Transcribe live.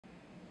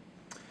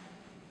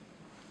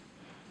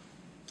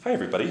Hi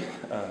everybody,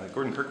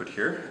 Gordon Kirkwood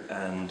here,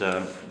 and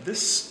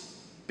this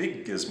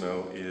big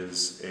gizmo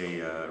is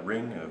a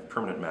ring of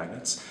permanent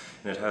magnets,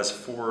 and it has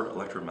 4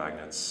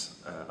 electromagnets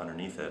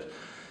underneath it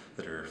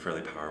that are fairly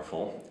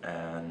powerful,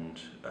 and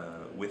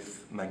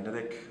with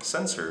magnetic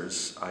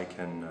sensors I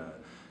can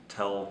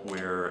tell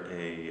where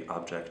an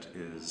object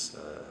is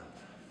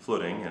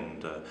floating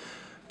and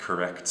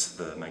correct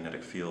the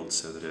magnetic field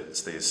so that it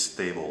stays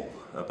stable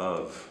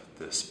above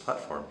this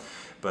platform.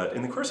 But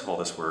in the course of all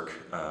this work,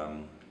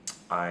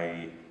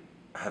 I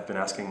have been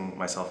asking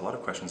myself a lot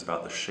of questions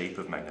about the shape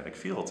of magnetic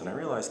fields, and I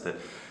realized that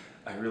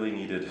I really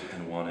needed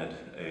and wanted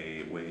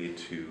a way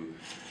to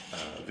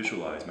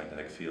visualize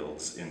magnetic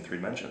fields in 3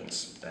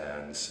 dimensions.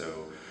 And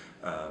so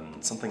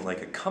something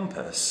like a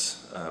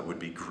compass would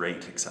be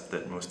great, except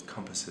that most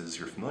compasses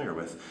you're familiar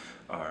with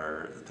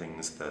are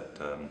things that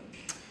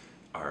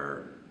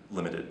are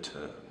limited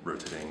to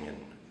rotating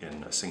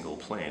in a single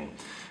plane.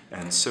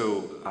 And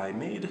so I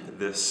made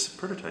this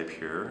prototype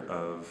here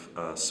of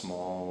a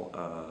small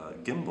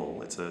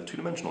gimbal. It's a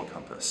 2-dimensional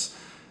compass,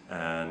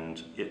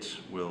 and it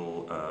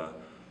will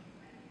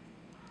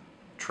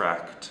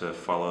track to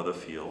follow the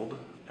field,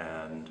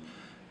 and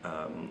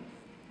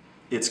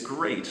it's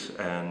great,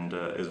 and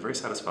it was very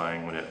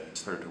satisfying when it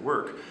started to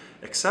work,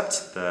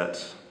 except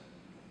that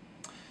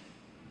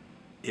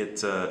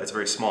it's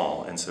very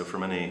small, and so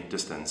from any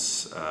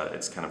distance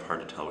it's kind of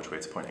hard to tell which way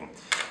it's pointing.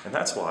 And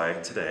that's why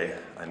today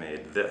I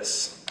made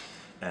this.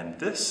 And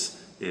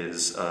this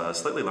is a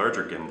slightly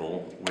larger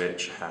gimbal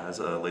which has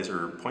a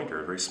laser pointer,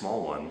 a very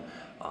small one,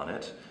 on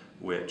it,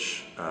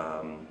 which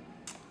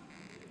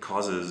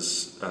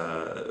causes,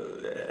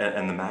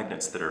 and the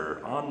magnets that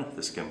are on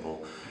this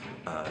gimbal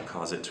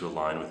cause it to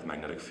align with the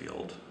magnetic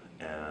field.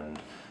 And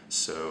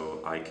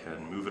so I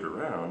can move it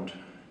around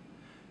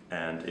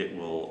and it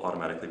will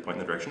automatically point in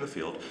the direction of the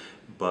field.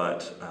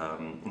 But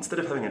instead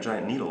of having a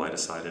giant needle, I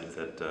decided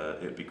that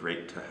it would be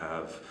great to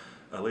have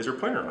a laser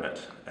pointer on it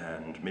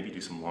and maybe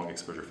do some long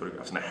exposure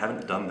photographs. And I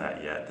haven't done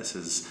that yet. This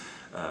is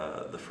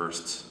the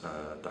first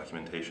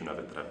documentation of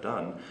it that I've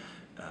done,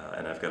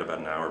 and I've got about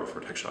an hour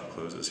before TechShop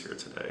closes here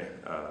today.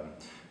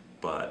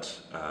 But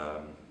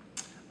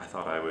I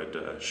thought I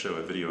would show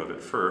a video of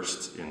it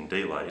first in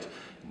daylight.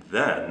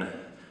 Then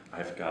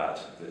I've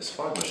got this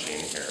fog machine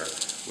here,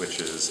 which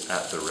is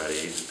at the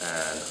ready,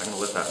 and I'm going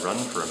to let that run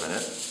for a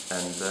minute,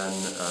 and then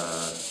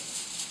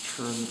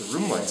turn the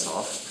room lights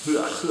off.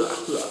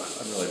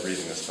 I'm really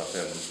breathing this stuff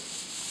in.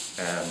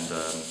 And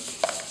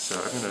so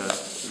I'm going to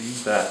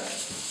leave that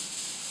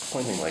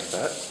pointing like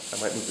that.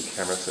 I might move the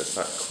camera so it's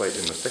not quite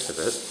in the thick of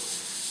it.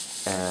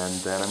 And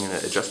then I'm going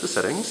to adjust the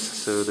settings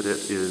so that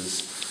it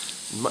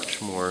is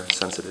much more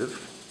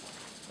sensitive.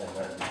 And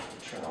then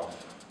turn off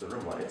the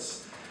room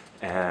lights.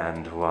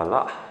 And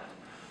voila!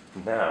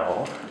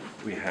 Now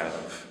we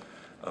have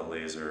a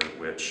laser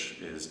which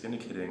is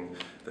indicating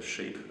the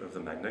shape of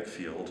the magnetic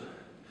field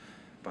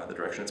by the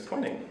direction it's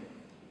pointing.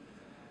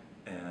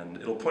 And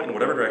it'll point in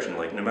whatever direction,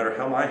 like no matter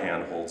how my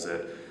hand holds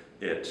it,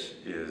 it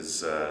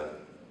is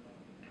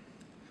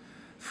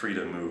free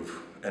to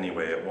move any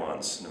way it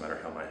wants, no matter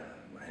how my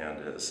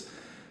hand is.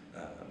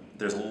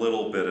 There's a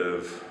little bit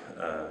of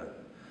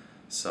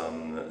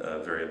some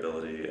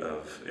variability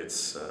of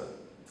its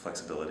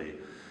flexibility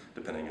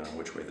depending on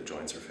which way the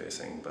joints are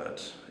facing,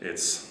 but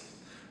it's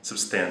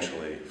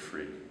substantially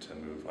free to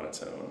move on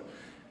its own.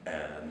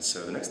 And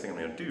so the next thing I'm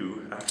going to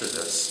do after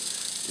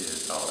this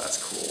is, oh that's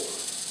cool,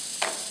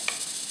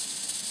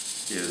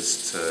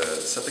 is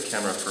to set the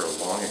camera for a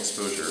long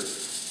exposure,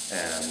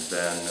 and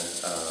then,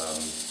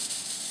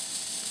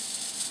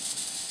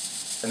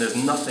 and there's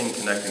nothing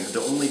connecting.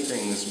 The only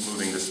things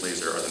moving this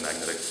laser are the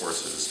magnetic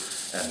forces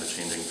and the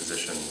changing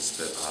positions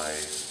that I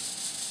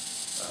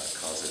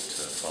cause it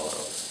to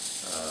follow.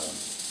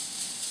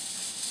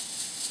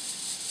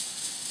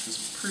 Which is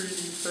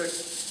pretty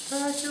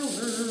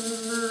spectacular.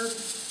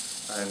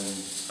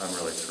 I'm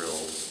really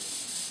thrilled.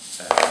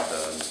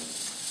 And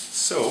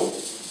so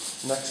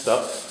next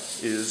up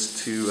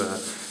is to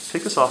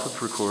take this off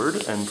of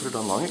record and put it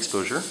on long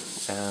exposure,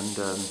 and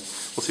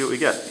we'll see what we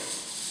get.